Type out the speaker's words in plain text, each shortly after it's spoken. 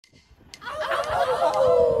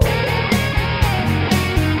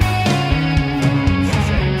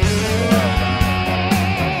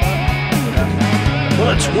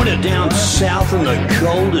down south and the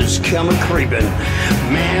cold is coming creeping.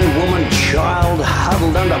 Man, woman, child,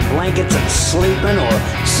 huddled under blankets and sleeping, or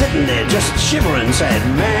sitting there just shivering, saying,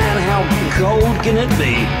 man, how cold can it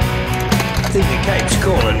be? I think the Cape's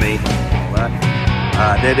calling me. What?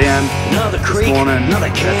 Dead end. Another creek, another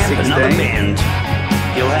camp, another bend.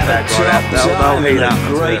 You'll have a tough time in the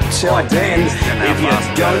great top end if you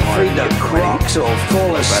don't feed the crocs or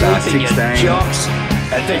fall asleep in your jocks.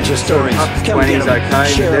 Adventure stories, come get them,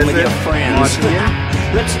 share them with your friends.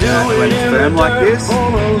 Let's do it in the dirt for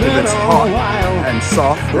a little while. And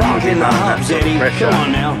soft, rocking the hubs, Eddie. Come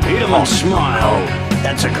on now, eat them and smile.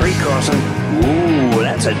 That's a creek crossing. Ooh,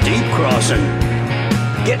 that's a deep crossing.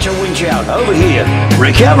 Get your winch out over here.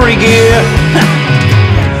 Recovery gear.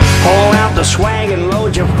 Haul out the swag and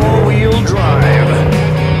load your four-wheel drive.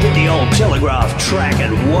 Hit the old telegraph track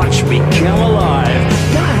and watch me come alive.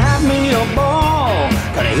 Gonna have me a ball.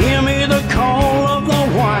 Gonna hear me the call of the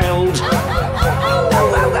wild.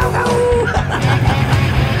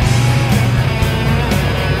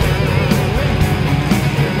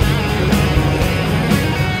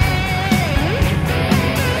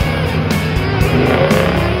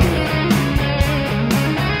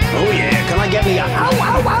 Oh yeah, can I get me a ow,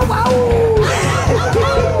 ow, ow, ow?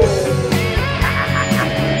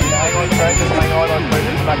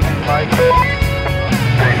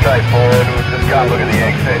 Pretty straightforward, we just can't look at the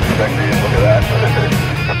exit, just actually look at that.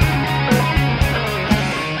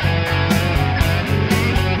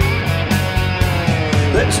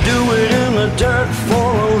 Let's do it in the dirt for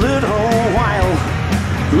a little while.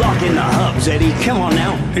 Lock in the hubs, Eddie, come on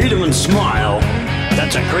now, hit 'em and smile.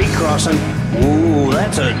 That's a creek crossing. Ooh,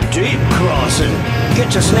 that's a deep crossing.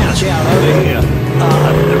 Get your snatch out over here.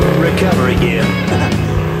 Recovery gear.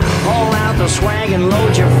 Haul out the swag and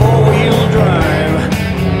load your four-wheel drive.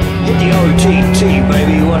 Hit the OTT,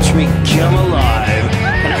 baby, watch me come alive.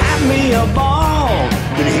 And have me a ball,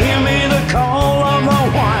 and hear me the call of the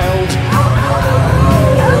wild.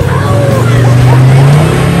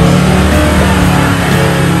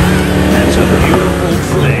 That's a beautiful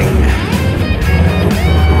thing.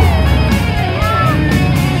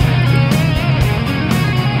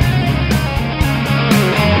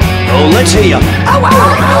 Oh, let's hear you. Ow, ow,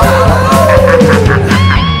 ow, ow.